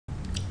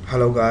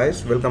Hello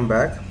guys, welcome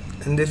back.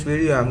 In this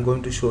video I'm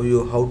going to show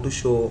you how to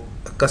show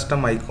a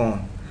custom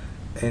icon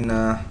in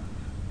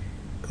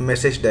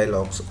message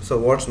dialogs. So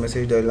what's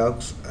message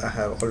dialogs I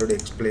have already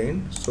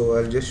explained, so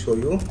I'll just show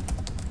you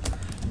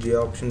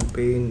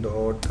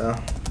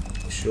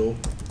JOptionPane.show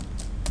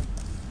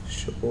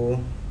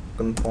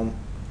confirm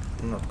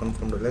not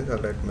confirm dialog.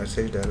 I'll write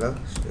message dialog,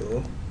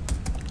 show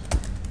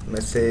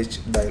message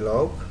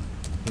dialog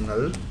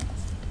null,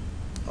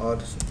 or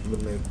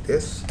we'll make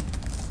this.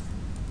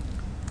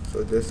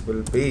 So this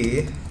will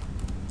be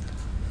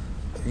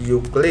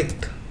you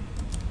clicked,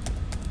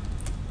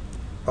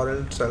 or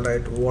else I'll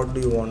write what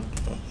do you want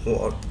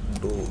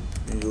to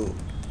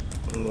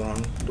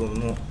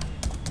know.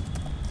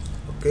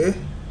 Okay,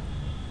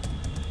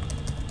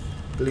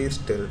 please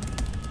tell.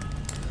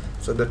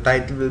 So the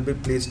title will be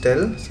please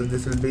tell. So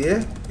this will be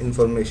a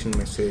information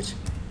message.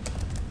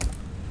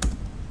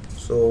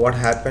 So what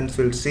happens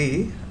we'll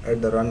see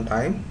at the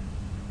runtime.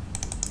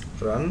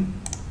 Run.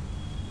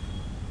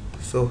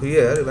 So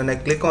here when I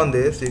click on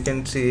this, you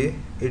can see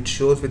it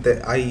shows with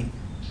the I.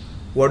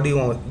 What do you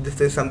want? This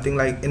is something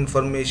like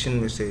information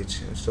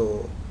message.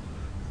 So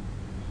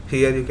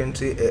here you can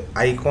see an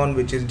icon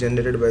which is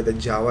generated by the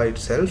Java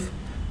itself.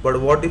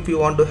 But what if you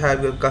want to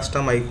have your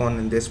custom icon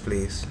in this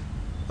place?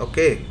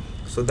 Okay,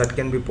 so that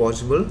can be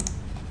possible,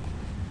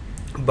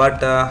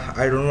 but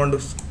I don't want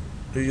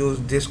to use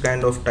this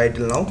kind of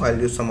title now. I'll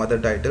use some other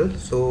title.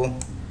 So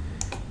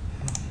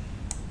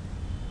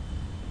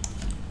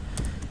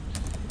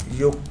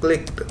you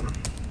clicked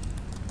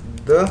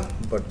the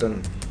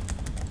button,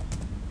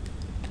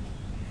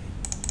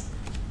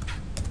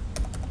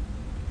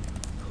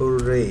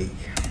 hooray,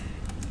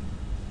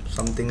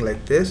 something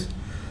like this.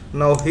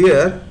 Now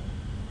here,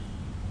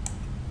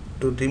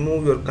 to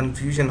remove your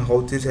confusion how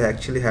this is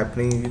actually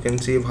happening, you can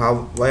see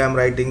why I'm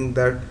writing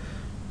that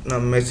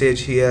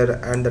message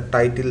here and the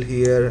title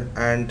here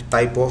and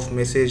type of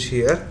message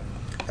here.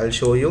 I'll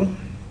show you.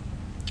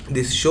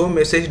 This show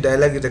message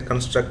dialog is a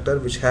constructor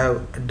which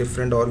have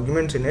different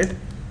arguments in it.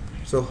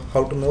 So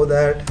how to know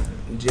that?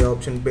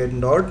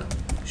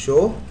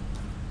 JOptionPane.show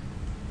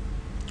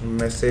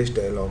message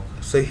dialog.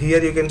 So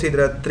here you can see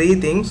there are three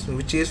things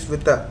which is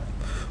with the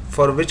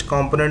for which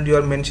component you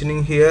are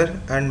mentioning here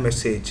and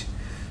message.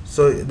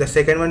 So the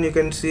second one you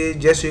can see,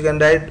 just you can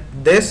write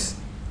this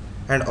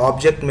and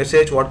object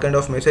message, what kind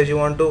of message you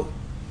want to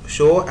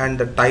show, and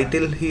the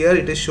title here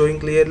it is showing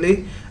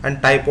clearly,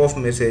 and type of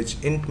message,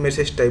 int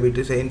message type, it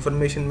is a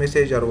information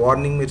message or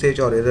warning message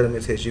or error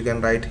message. You can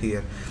write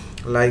here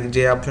like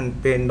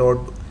JOptionPane.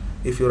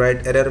 If you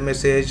write error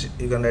message,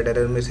 you can write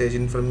error message,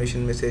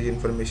 information message,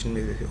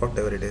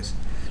 whatever it is.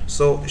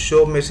 So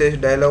show message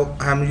dialog,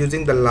 I am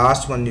using the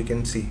last one. You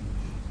can see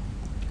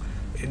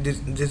this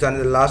is the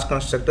last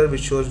constructor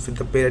which shows with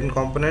the parent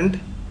component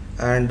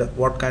and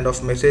what kind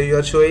of message you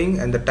are showing,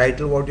 and the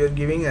title what you are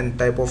giving, and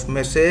type of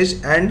message,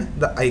 and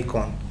the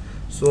icon.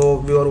 So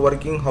we are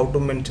working how to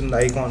mention the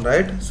icon,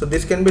 right? So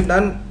this can be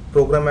done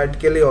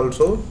programmatically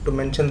also to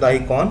mention the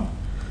icon.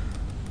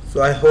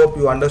 So I hope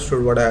you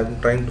understood what I am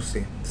trying to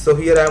say. So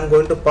here I am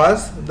going to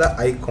pass the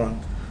icon,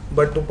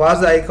 but to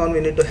pass the icon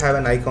we need to have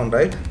an icon,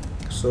 right?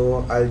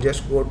 So I'll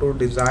just go to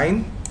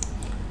design.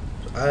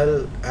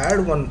 I'll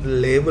add one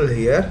label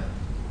here.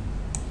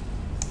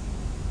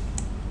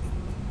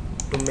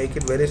 To make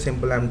it very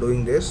simple, I'm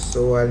doing this.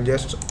 So I'll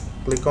just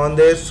click on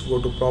this,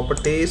 go to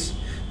properties.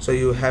 So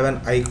you have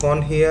an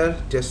icon here,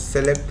 just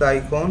select the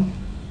icon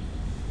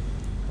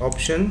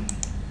option,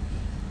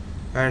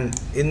 and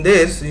in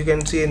this you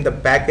can see in the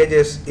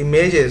packages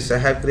images, I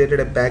have created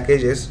a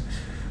packages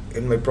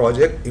in my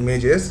project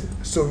images.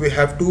 So we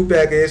have two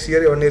packages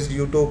here, one is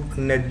YouTube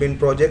Netbeans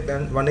project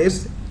and one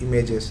is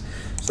images.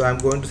 So I'm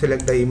going to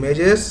select the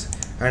images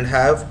and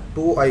have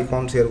two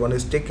icons here, one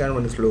is tick and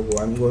one is logo.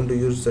 I'm going to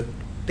use the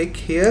tick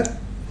here,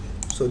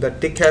 so the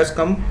tick has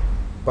come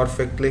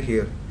perfectly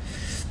here.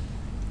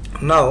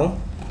 Now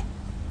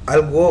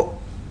I'll go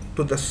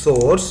to the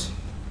source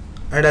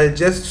and I'll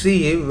just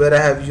see where I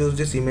have used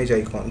this image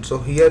icon. So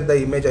here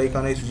the image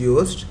icon is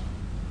used.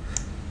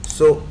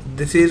 So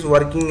this is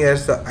working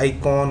as the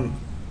icon,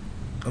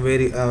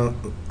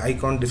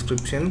 icon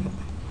description,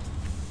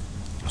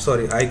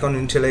 sorry, icon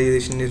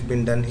initialization has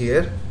been done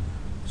here.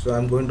 So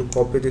I'm going to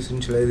copy this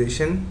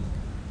initialization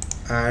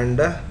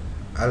and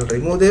I'll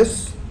remove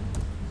this,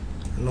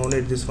 no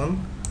need this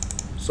one.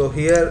 So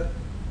here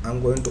I'm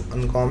going to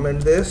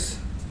uncomment this.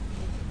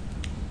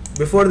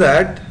 Before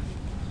that,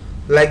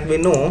 like we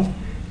know,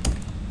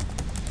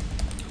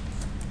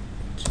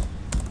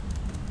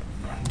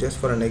 just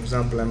for an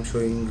example I'm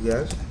showing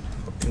as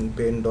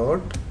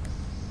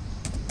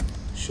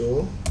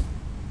JOptionPane.show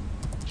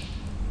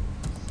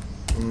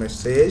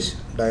message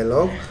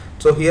dialog.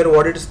 So here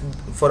what it is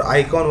for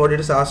icon, what it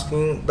is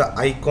asking, the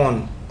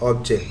icon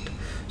object.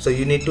 So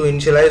you need to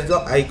initialize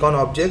the icon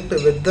object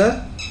with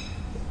the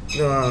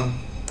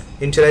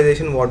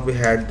initialization what we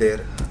had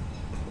there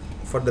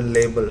for the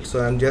label. So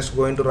I'm just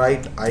going to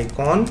write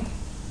icon,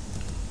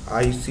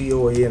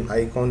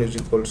 icon is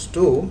equals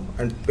to,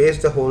 and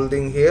paste the whole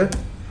thing here,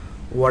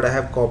 what I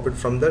have copied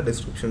from the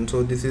description.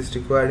 So this is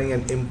requiring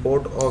an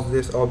import of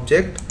this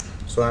object,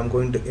 so I'm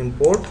going to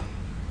import.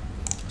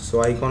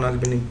 So icon has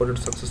been imported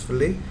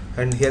successfully,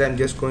 and here I'm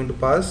just going to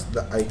pass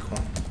the icon.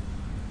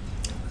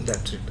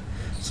 That's it.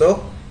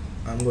 So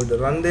I'm going to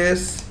run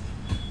this.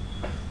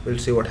 We'll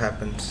see what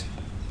happens.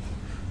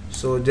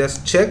 So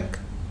just check.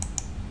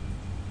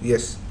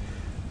 Yes,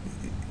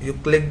 you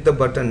click the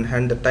button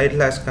and the title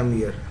has come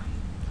here.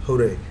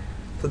 Hooray.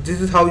 So this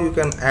is how you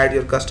can add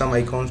your custom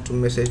icons to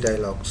message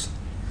dialogues.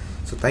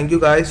 So thank you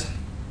guys.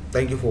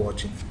 Thank you for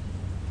watching.